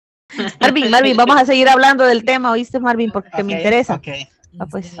Marvin, vamos a seguir hablando del tema, ¿oíste, Marvin? Porque me interesa. Okay. Ah,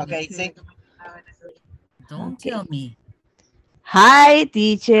 pues. Okay. Sí. Don't tell me. Hi,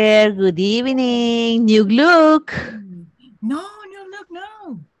 teacher. Good evening. New look. No, look,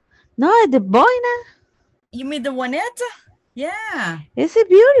 no. No, the boina. You mean the Juanetta? Yeah. Is it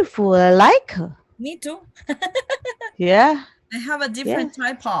beautiful? I like her. Me too. Yeah. I have a different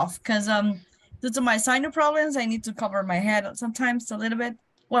type of, because due to my sinus problems, I need to cover my head sometimes a little bit.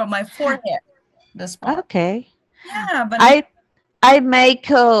 Well, my forehead, the spot. Okay. Yeah, but I make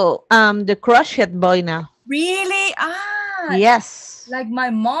the crochet boina. really? Ah, Yes. like my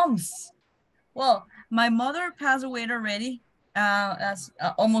mom's. Well, my mother passed away already, as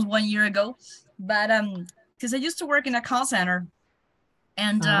almost 1 year ago. But because I used to work in a call center,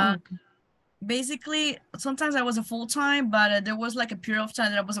 and Okay. basically sometimes I was a full-time, but there was like a period of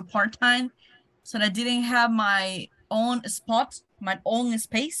time that I was a part-time, so that I didn't have my own spot, my own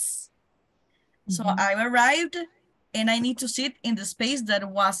space. So I arrived, and I need to sit in the space that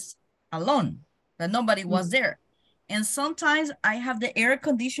was alone, that nobody was there. And sometimes I have the air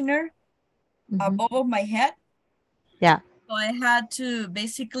conditioner above my head. Yeah. So I had to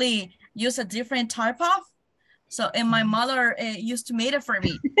basically use a different type of. So, and my mother used to make it for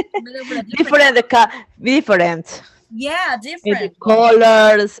me. Different. Yeah, different.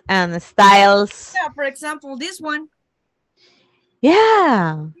 Colors and styles. Yeah, for example, this one.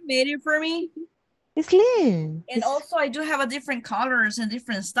 Yeah. He made it for me. It's clean. And also I do have a different colors and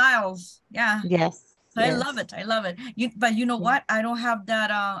different styles. Yeah. Yes. So I love it. I love it. But you know what? I don't have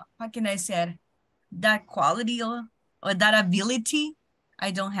that, how can I say it? That quality or that ability.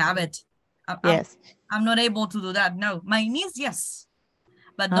 I don't have it. I'm not able to do that. No, my niece, yes,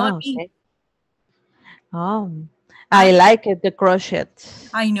 but not me. I like it, the crochet.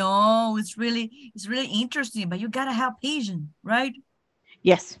 I know it's really interesting, but you gotta have patience, right?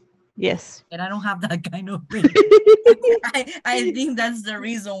 Yes. And I don't have that kind of thing. I think that's the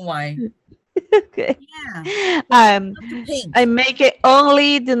reason why. Okay. Yeah. I make it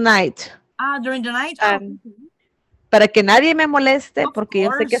only the night. During the night. Para que nadie me moleste, porque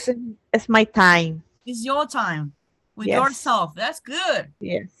yo sé que es my time. It's your time with yourself. That's good.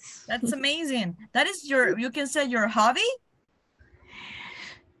 Yes. That's amazing. That is you can say your hobby?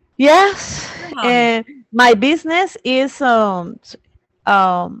 Yes. My business is sell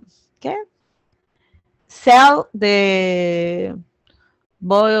the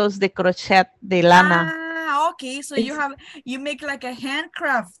bollos de crochet de lana. Okay. So you make like a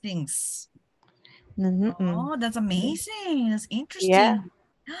handcraft things. Oh, that's amazing. That's interesting. Yeah.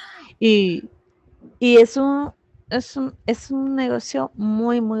 Y es un negocio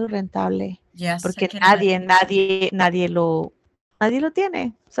muy rentable. Yes, porque nadie lo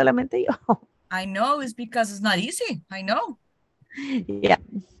tiene, solamente yo. I know, it's because it's not easy. I know. Yeah.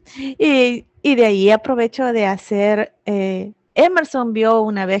 Y de ahí aprovecho de hacer, Emerson vio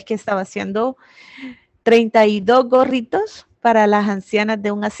una vez que estaba haciendo 32 gorritos para las ancianas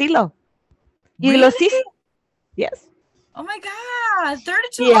de un asilo. Really? Y los hice. Yes. Oh my God,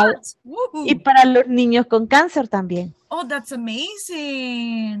 32 hearts. Y para los niños con cáncer también. Oh, that's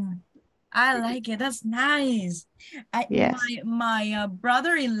amazing. I like it. That's nice. My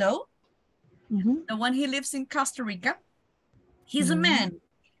brother-in-law, the one he lives in Costa Rica, he's a man,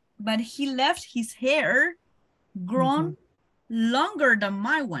 but he left his hair grown longer than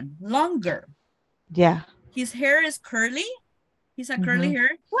my one. Longer. Yeah. His hair is curly. He's a curly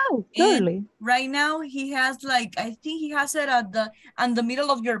hair. Wow, curly. And right now he has like, I think he has it on the middle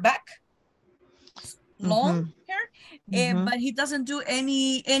of your back. Long hair. But he doesn't do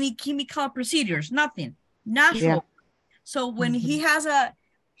any chemical procedures, nothing. Natural. Yeah. So when he has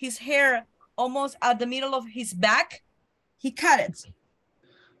his hair almost at the middle of his back, he cut it.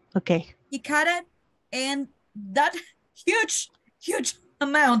 Okay. He cut it, and that huge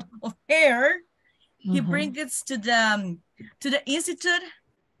amount of hair, he brings it to the institute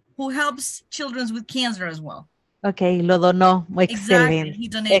who helps children with cancer as well. Okay, lo donó. Excelente. Exactly. He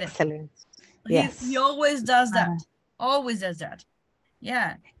donated. Excellent. Yes. He always does that. Always does that.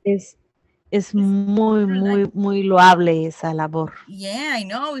 Yeah. Es muy loable esa labor. Yeah, I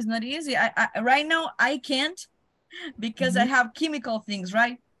know. It's not easy. I right now I can't because I have chemical things,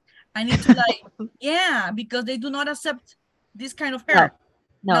 right? I need to because they do not accept this kind of hair.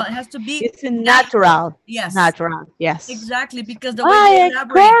 No, it has to be. It's natural. Yes. Natural. Yes. Exactly, because the way they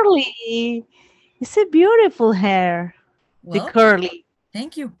elaborate. Curly. It's a beautiful hair. Well, the curly.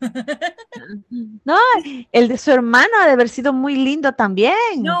 Thank you. No, el de su hermano ha de haber sido muy lindo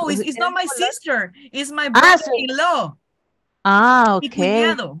también. No, it's not my sister. It's my brother-in-law.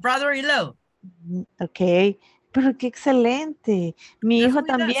 Okay. Brother-in-law. Okay. Pero qué excelente. Mi That's hijo what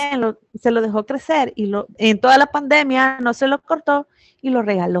he does. también se lo dejó crecer y en toda la pandemia no se lo cortó y lo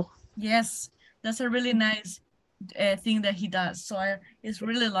regaló. Yes, that's a really nice thing that he does. So it's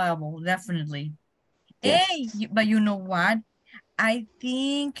really liable, definitely. Yes. Hey, but you know what? I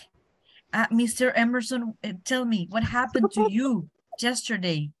think, Mr. Emerson, tell me what happened to you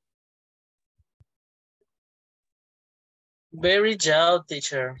yesterday. Very job,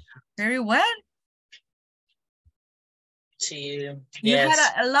 teacher. Very well. Sí, You yes.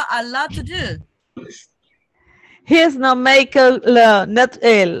 had a lot to do. He is not make not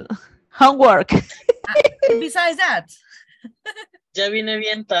el homework. Besides that. Ya vine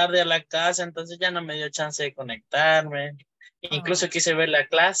bien tarde a la casa, entonces ya no me dio chance de conectarme. Incluso quise ver la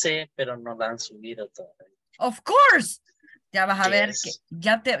clase, pero no la han subido todavía. Of course. Ya vas a ver Yes.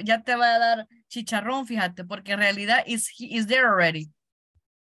 que ya te va a dar chicharrón, fíjate, porque en realidad is there already.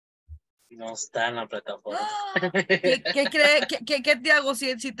 No está en la plataforma. ¿Qué te hago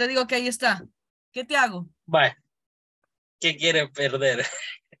si te digo que ahí está? ¿Qué te hago? Bye. ¿Qué quiere perder?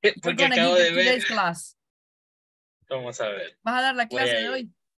 We're Porque gonna acabo give de you ver. today's class. Vamos a ver. ¿Vas a dar la Voy clase a de ir.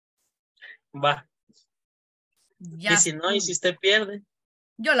 hoy? Va. Ya. Y si no, y si usted pierde.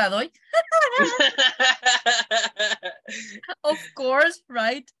 Yo la doy. Of course,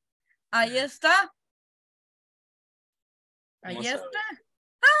 right? Ahí está. Ahí Vamos a está. ver.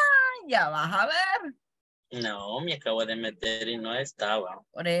 Ah, ya vas a ver. No, me acabo de meter y no estaba.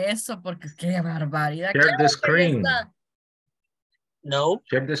 Por eso, porque qué barbaridad. Share the Claro que ahí screen. está. No.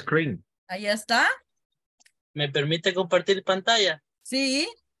 Share the screen. Ahí está. ¿Me permite compartir pantalla?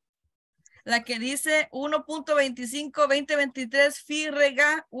 Sí. La que dice 1.25 2023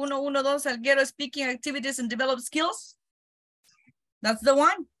 FIREGA 112 Salguero Speaking Activities and Develop Skills. That's the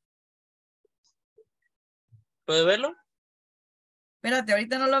one. ¿Puede verlo? Espérate,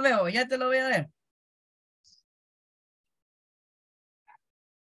 ahorita no lo veo, ya te lo voy a ver.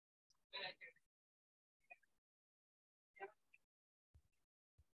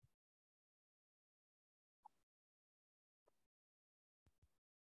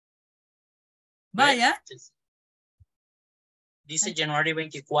 Vaya. Dice January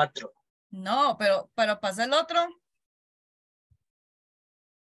 24. No, pero pasa el otro.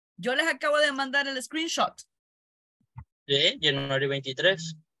 Yo les acabo de mandar el screenshot. ¿Sí? January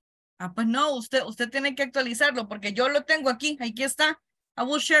 23. Ah, pues no, usted tiene que actualizarlo porque yo lo tengo aquí. Aquí está. I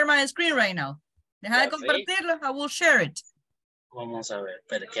will share my screen right now. Deja de compartirlo. I will share it. Vamos a ver,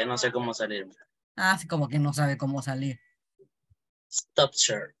 pero que no sé cómo salir. Ah, sí, como que no sabe cómo salir. Stop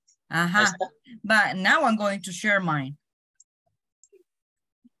share. Ajá. But now I'm going to share mine.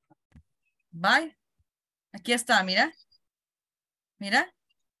 Bye. Aquí está, mira. Mira.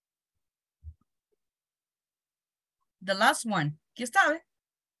 The last one. Aquí está, ¿ve?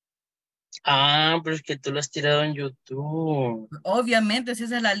 Ah, pero es que tú lo has tirado en YouTube. Obviamente, si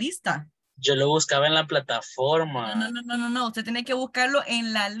esa es la lista. Yo lo buscaba en la plataforma. No. Usted tiene que buscarlo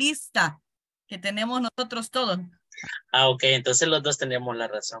en la lista que tenemos nosotros todos. Ah, ok, entonces los dos teníamos la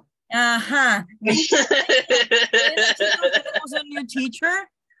razón. Ajá. ¿Tenemos un new teacher?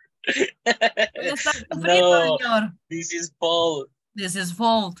 No, señor. this is Paul. This is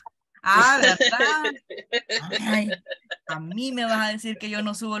fault. Ah, ¿verdad? Ay, a mí me vas a decir que yo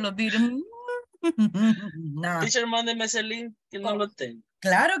no subo los videos. No. Teacher, mándeme ese link que no lo tengo.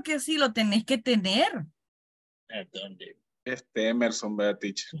 Claro que sí, lo tenés que tener. ¿A dónde? Emerson, vea,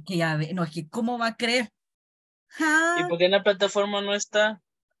 teacher. Es que ya ve, no, es que ¿cómo va a creer? ¿Y por qué en la plataforma no está?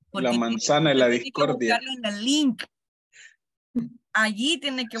 La manzana y la tiene que discordia. buscarlo en el link. Allí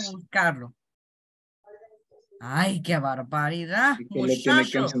tiene que buscarlo. Ay, qué barbaridad. Y que le tiene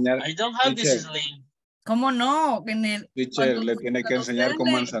que Muchacho. enseñar. I don't have Teacher, this link. ¿Cómo no? En el, teacher, le tiene que enseñar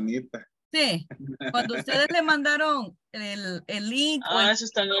con manzanita. Sí, cuando ustedes le mandaron el link. Ah, eso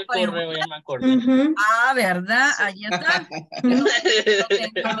está en el correo, ya me acordé. Ah, ¿verdad? Ahí está. No lo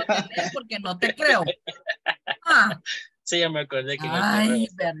tenés porque no te creo. Ah. Sí, ya me acordé que en el Ay,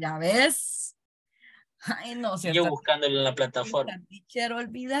 correo. ¿ya ves? Ay, no, si Yo buscándolo en la plataforma. Teacher,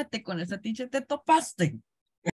 olvídate, con esa teacher te topaste.